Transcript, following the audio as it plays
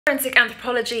Forensic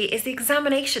anthropology is the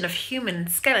examination of human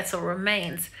skeletal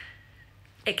remains.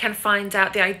 It can find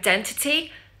out the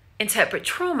identity, interpret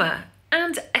trauma,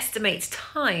 and estimate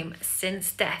time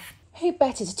since death. Who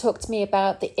better to talk to me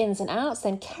about the ins and outs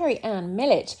than Kerry-Ann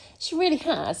Milic? She really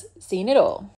has seen it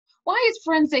all. Why is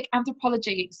forensic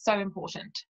anthropology so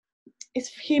important? It's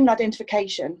human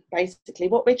identification, basically.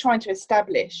 What we're trying to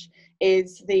establish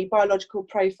is the biological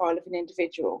profile of an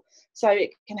individual. So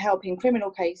it can help in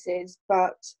criminal cases,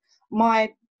 but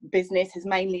my business has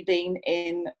mainly been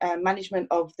in management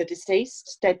of the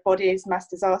deceased, dead bodies, mass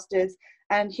disasters,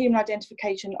 and human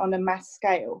identification on a mass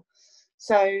scale.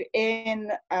 So in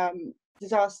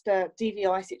disaster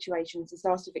DVI situations,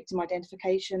 disaster victim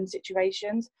identification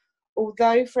situations,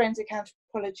 although forensic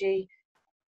anthropology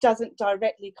doesn't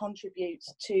directly contribute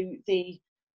to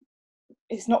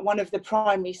it's not one of the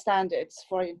primary standards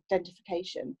for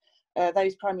identification.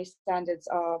 Those primary standards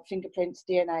are fingerprints,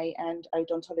 DNA, and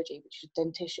odontology, which is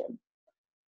dentition.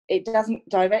 It doesn't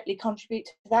directly contribute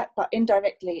to that, but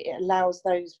indirectly it allows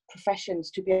those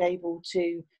professions to be able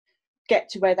to get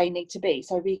to where they need to be.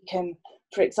 So we can,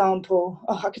 for example,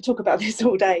 I could talk about this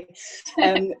all day.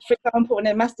 For example, in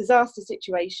a mass disaster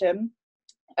situation,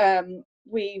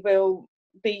 we will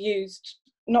be used,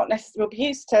 not necessarily, will be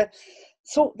used to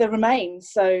sort the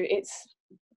remains. So it's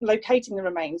locating the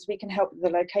remains. We can help with the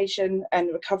location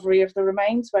and recovery of the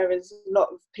remains, whereas a lot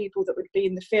of people that would be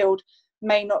in the field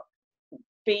may not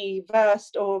be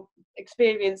versed or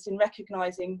experienced in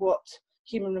recognising what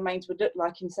human remains would look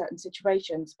like in certain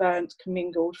situations, burnt,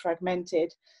 commingled,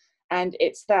 fragmented. And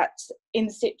it's that in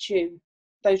situ,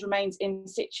 those remains in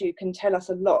situ can tell us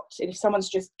a lot. And if someone's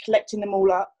just collecting them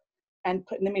all up and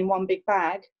putting them in one big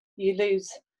bag, you lose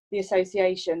the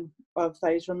association of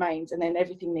those remains, and then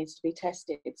everything needs to be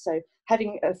tested. So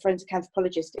having a forensic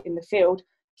anthropologist in the field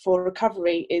for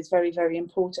recovery is very, very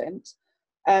important.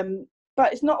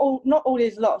 But it's not all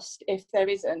is lost if there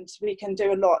isn't. We can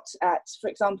do a lot at, for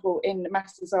example, in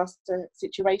mass disaster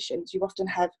situations, you often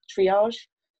have triage.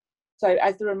 So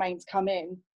as the remains come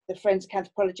in, the forensic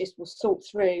anthropologist will sort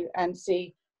through and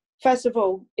see, first of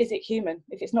all, is it human?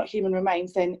 If it's not human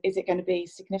remains, then is it going to be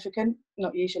significant?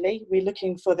 Not usually. We're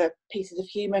looking for the pieces of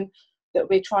human that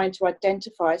we're trying to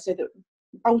identify, so that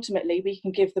ultimately we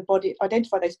can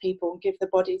identify those people and give the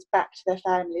bodies back to their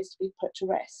families to be put to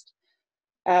rest.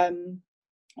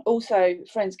 Also,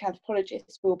 forensic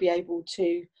anthropologists will be able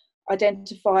to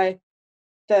identify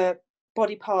the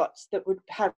body parts that would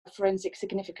have forensic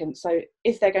significance. So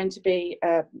is there going to be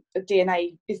is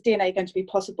DNA going to be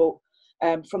possible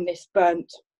from this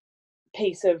burnt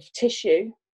piece of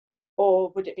tissue,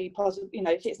 or would it be possible,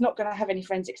 if it's not going to have any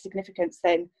forensic significance,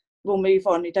 then we'll move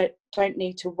on. We don't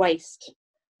need to waste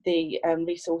the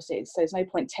resources. So there's no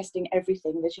point testing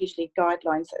everything. There's usually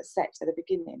guidelines that are set at the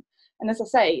beginning. And as I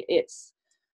say, it's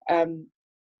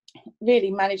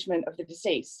really management of the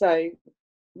deceased. So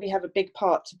we have a big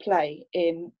part to play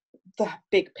in the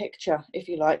big picture, if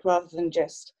you like, rather than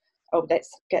just,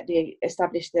 let's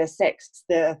establish their sex,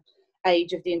 the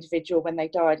age of the individual when they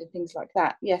died and things like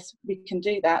that. Yes, we can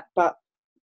do that, but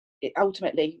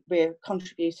ultimately we're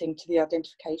contributing to the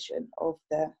identification of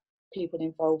the people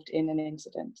involved in an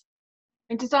incident.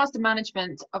 And disaster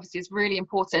management obviously is really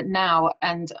important now,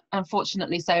 and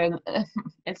unfortunately so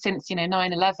since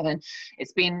 9/11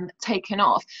 it's been taken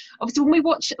off. Obviously when we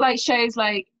watch shows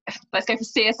like, let's go for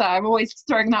CSI, I'm always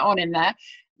throwing that on in there,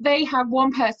 they have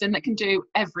one person that can do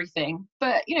everything,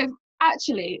 but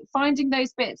actually finding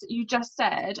those bits that you just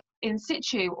said in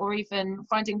situ, or even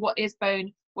finding what is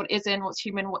bone, what isn't, what's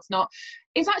human, what's not,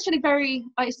 is actually very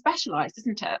specialized,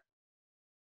 isn't it?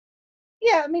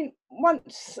 Yeah, I mean,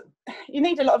 once you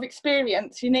need a lot of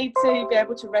experience, you need to be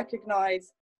able to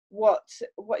recognise what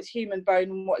is human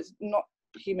bone and what is not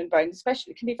human bone.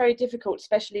 Especially, it can be very difficult,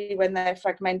 especially when they're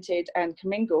fragmented and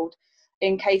commingled,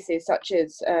 in cases such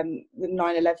as the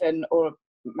 9/11 or a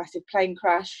massive plane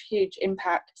crash. Huge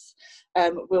impacts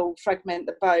will fragment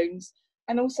the bones.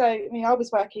 And also, I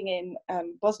was working in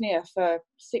Bosnia for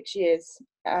 6 years,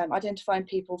 identifying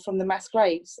people from the mass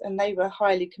graves, and they were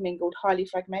highly commingled, highly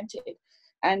fragmented.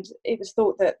 And it was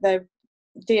thought that their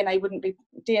DNA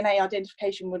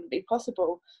identification wouldn't be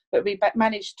possible, but we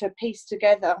managed to piece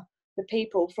together the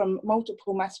people from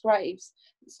multiple mass graves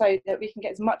so that we can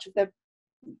get as much of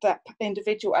that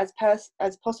individual as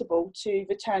possible to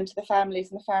return to the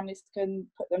families, and the families can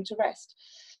put them to rest.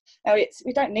 Now,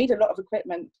 we don't need a lot of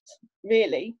equipment,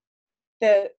 really.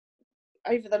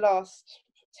 Over the last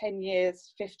 10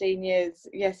 years, 15 years,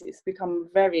 yes, it's become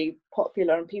very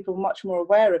popular and people are much more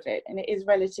aware of it, and it is a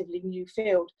relatively new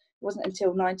field. It wasn't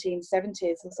until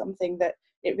 1970s or something that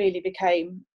it really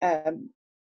became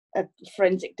a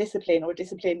forensic discipline or a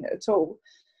discipline at all.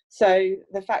 So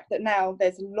the fact that now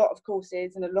there's a lot of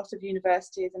courses and a lot of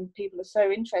universities and people are so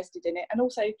interested in it, and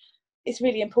also it's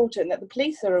really important that the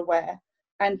police are aware,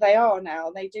 and they are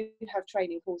now. They do have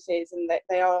training courses and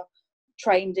they are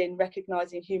trained in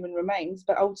recognising human remains,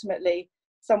 but ultimately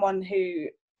someone who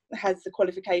has the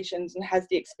qualifications and has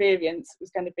the experience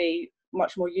was going to be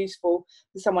much more useful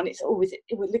than someone it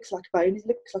looks like a bone, it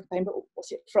looks like a bone, but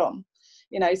what's it from?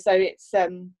 You know, so it's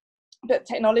but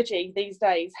technology these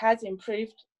days has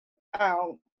improved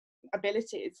our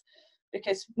abilities,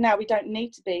 because now we don't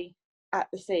need to be at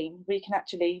the scene. We can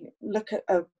actually look at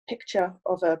a picture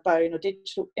of a bone or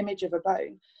digital image of a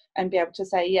bone and be able to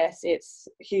say yes, it's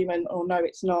human, or no,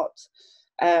 it's not.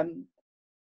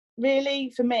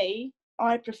 Really, for me,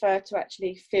 I prefer to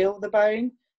actually feel the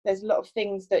bone. There's a lot of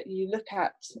things that you look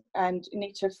at and you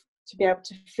need to be able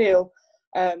to feel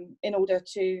in order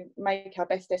to make our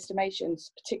best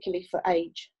estimations, particularly for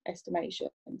age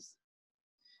estimations.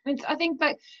 And I think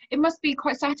that it must be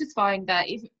quite satisfying that,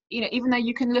 if you know, even though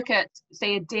you can look at,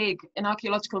 say, an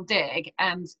archaeological dig,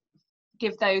 and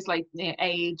give those, like, you know,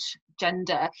 age,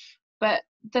 gender, but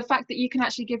the fact that you can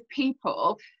actually give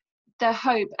people their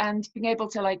hope and being able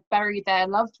to, like, bury their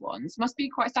loved ones must be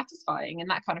quite satisfying in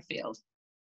that kind of field.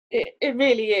 It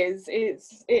really is.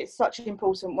 It's such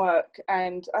important work,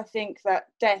 and I think that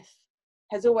death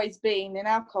has always been, in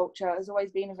our culture, has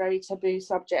always been a very taboo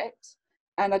subject,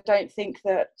 and I don't think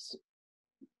that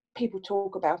people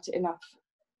talk about it enough.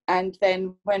 And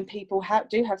then when people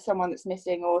do have someone that's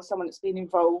missing, or someone that's been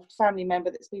involved, family member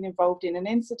that's been involved in an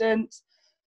incident,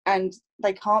 and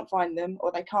they can't find them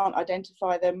or they can't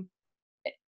identify them,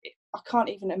 I can't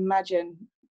even imagine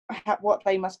what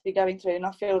they must be going through. And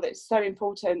I feel that it's so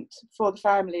important for the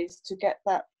families to get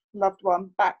that loved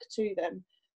one back to them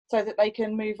so that they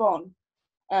can move on.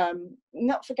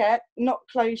 Not forget, not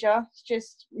closure,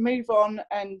 just move on,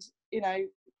 and you know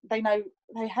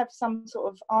they have some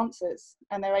sort of answers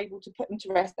and they're able to put them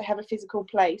to rest. They have a physical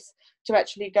place to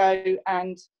actually go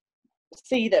and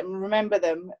see them, remember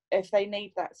them if they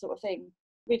need that sort of thing.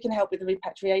 We can help with the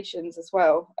repatriations as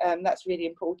well. That's really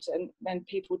important. When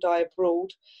people die abroad,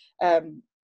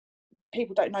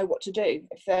 people don't know what to do.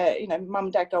 If they're, you know, mum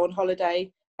and dad go on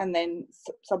holiday and then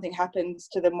something happens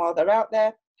to them while they're out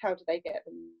there, how do they get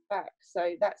them back?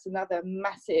 So that's another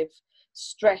massive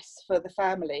stress for the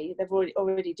family. They're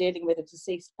already dealing with a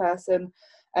deceased person,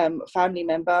 family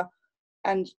member,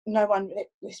 and no one.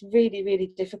 It's really,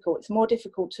 really difficult. It's more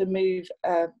difficult to move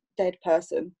a dead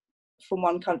person from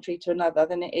one country to another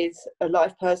than it is a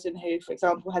live person who, for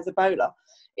example, has Ebola.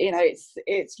 You know,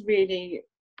 it's really,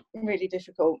 really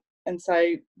difficult. And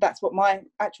so that's what my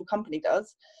actual company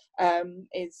does,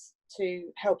 is to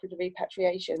help with the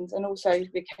repatriations, and also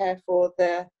we care for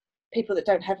the people that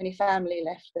don't have any family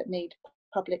left that need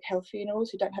public health funerals,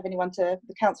 who don't have anyone to.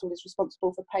 The council is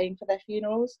responsible for paying for their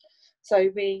funerals, so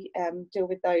we deal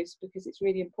with those, because it's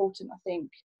really important, I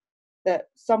think, that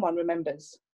someone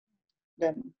remembers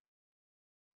them.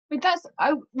 I mean,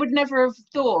 I would never have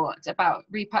thought about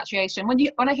repatriation.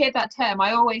 When I hear that term,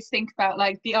 I always think about,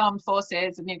 like, the armed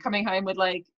forces and you're coming home with,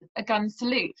 like, a gun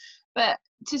salute. But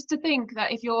just to think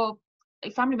that if your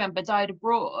family member died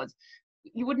abroad,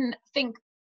 you wouldn't think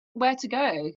where to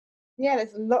go. Yeah,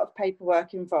 there's a lot of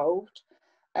paperwork involved,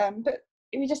 but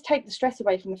we just take the stress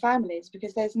away from the families,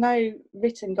 because there's no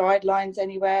written guidelines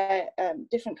anywhere.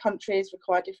 Different countries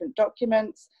require different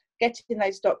documents. Getting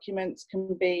those documents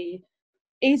can be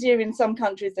easier in some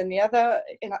countries than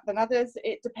than others.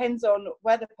 It depends on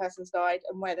where the person's died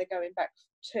and where they're going back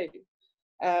to.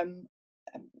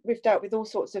 We've dealt with all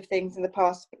sorts of things in the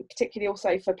past, particularly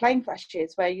also for plane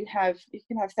crashes, where you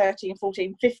can have 13,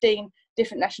 14, 15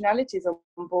 different nationalities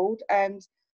on board, and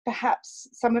perhaps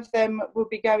some of them will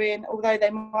be going, although they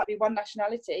might be one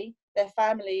nationality, their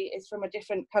family is from a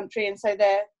different country, and so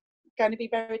they're going to be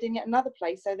buried in yet another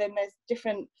place. So then there's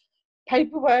different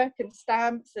paperwork and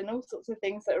stamps and all sorts of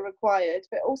things that are required,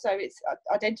 but also it's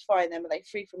identifying them. Are they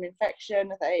free from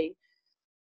infection? Are they,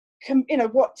 you know,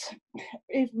 what,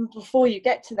 even before you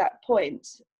get to that point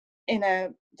in a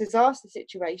disaster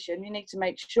situation, you need to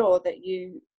make sure that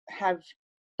you have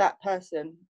that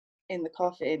person in the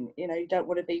coffin. You know, you don't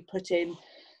want to be put in.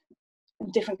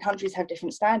 Different countries have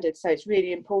different standards, so it's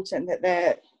really important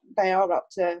that they are up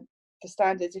to the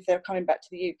standards. If they're coming back to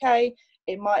the UK,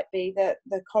 it might be that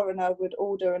the coroner would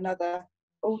order another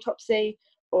autopsy,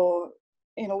 or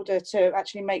in order to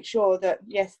actually make sure that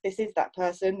yes, this is that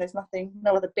person. There's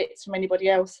no other bits from anybody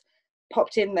else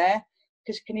popped in there,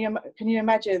 because can you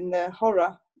imagine the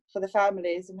horror for the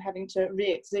families and having to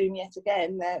re-exhume yet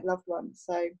again their loved ones?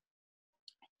 So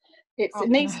It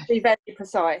needs to be very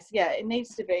precise. Yeah, it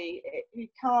needs to be. You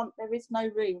can't. There is no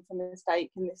room for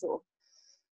mistake in this sort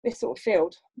of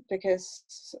field, because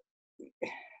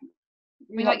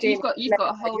you've got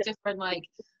a whole different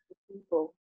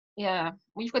people. Yeah,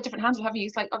 well, you've got different handles, haven't you?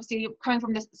 It's like, obviously coming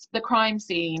from the crime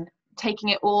scene, taking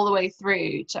it all the way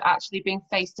through to actually being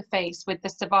face to face with the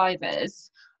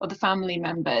survivors or the family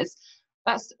members.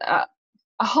 That's a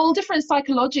whole different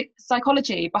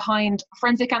psychology behind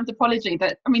forensic anthropology.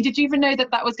 That, I mean, did you even know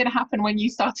that was going to happen when you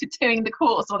started doing the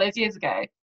course all those years ago?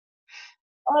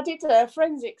 I did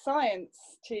forensic science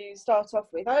to start off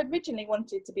with. I originally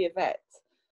wanted to be a vet.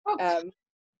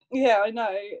 Yeah, I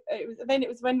know. It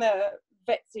was when the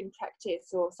Vets in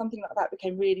Practice or something like that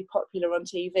became really popular on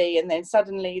TV, and then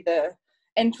suddenly the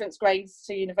entrance grades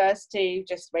to university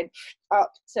just went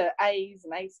up to A's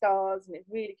and A stars, and it's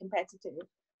really competitive.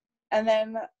 And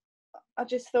then I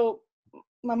just thought,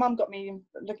 my mum got me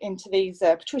into these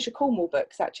Patricia Cornwall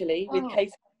books, actually, with Kay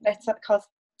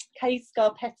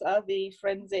Scarpetta, the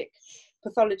forensic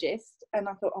pathologist, and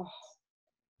I thought,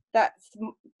 that's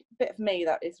a bit of me,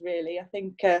 that is, really. I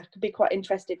think could be quite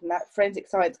interested in that. Forensic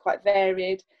science, quite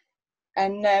varied.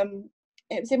 And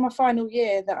it was in my final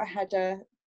year that I had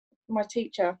my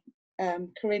teacher,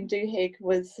 Corinne Duhigg,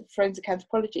 was forensic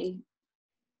anthropology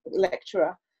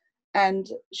lecturer, and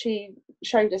she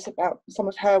showed us about some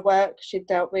of her work she'd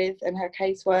dealt with and her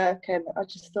casework, and I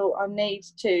just thought,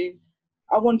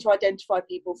 I want to identify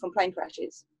people from plane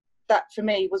crashes. That for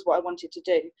me was what I wanted to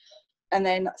do. And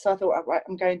then, so I thought, right,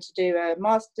 I'm going to do a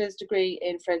master's degree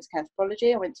in forensic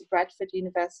anthropology. I went to Bradford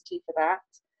University for that.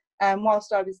 And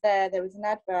whilst I was there was an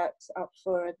advert up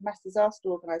for a mass disaster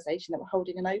organisation that were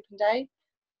holding an open day.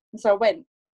 And so I went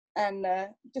and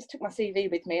just took my CV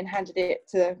with me and handed it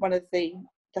to one of the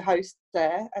hosts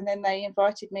there. And then they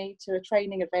invited me to a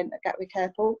training event at Gatwick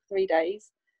Airport, 3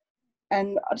 days.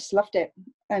 And I just loved it.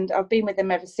 And I've been with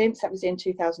them ever since. That was in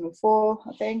 2004,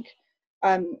 I think.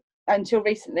 Until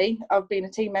recently, I've been a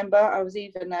team member. I was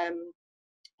even I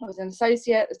was an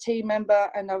associate, a team member,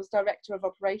 and I was director of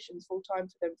operations full time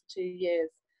for them for 2 years.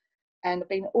 And I've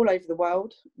been all over the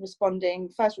world,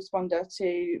 first responder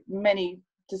to many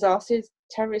disasters,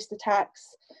 terrorist attacks,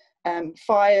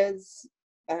 fires,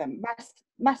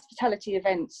 mass fatality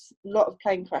events, a lot of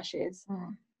plane crashes,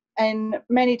 and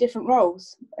many different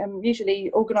roles. Usually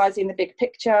organising the big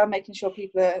picture, making sure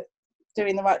people are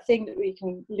doing the right thing, that we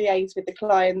can liaise with the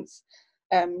clients,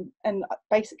 and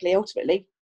basically ultimately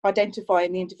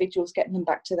identifying the individuals, getting them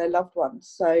back to their loved ones.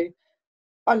 So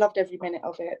I loved every minute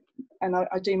of it, and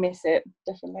I do miss it,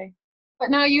 definitely. But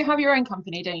now you have your own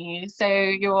company, don't you? So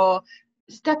you're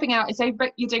stepping out, so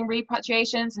you're doing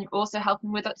repatriations, and you're also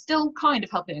helping with, still kind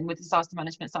of helping with the disaster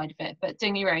management side of it, but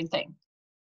doing your own thing.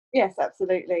 Yes,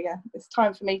 absolutely. Yeah, it's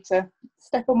time for me to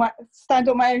stand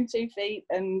on my own 2 feet,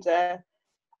 and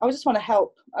I just want to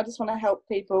help. I just want to help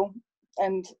people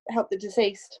and help the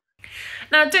deceased.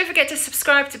 Now, don't forget to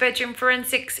subscribe to Bedroom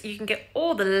Forensics. You can get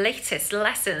all the latest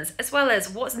lessons, as well as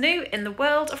what's new in the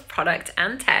world of product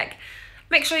and tech.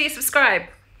 Make sure you subscribe.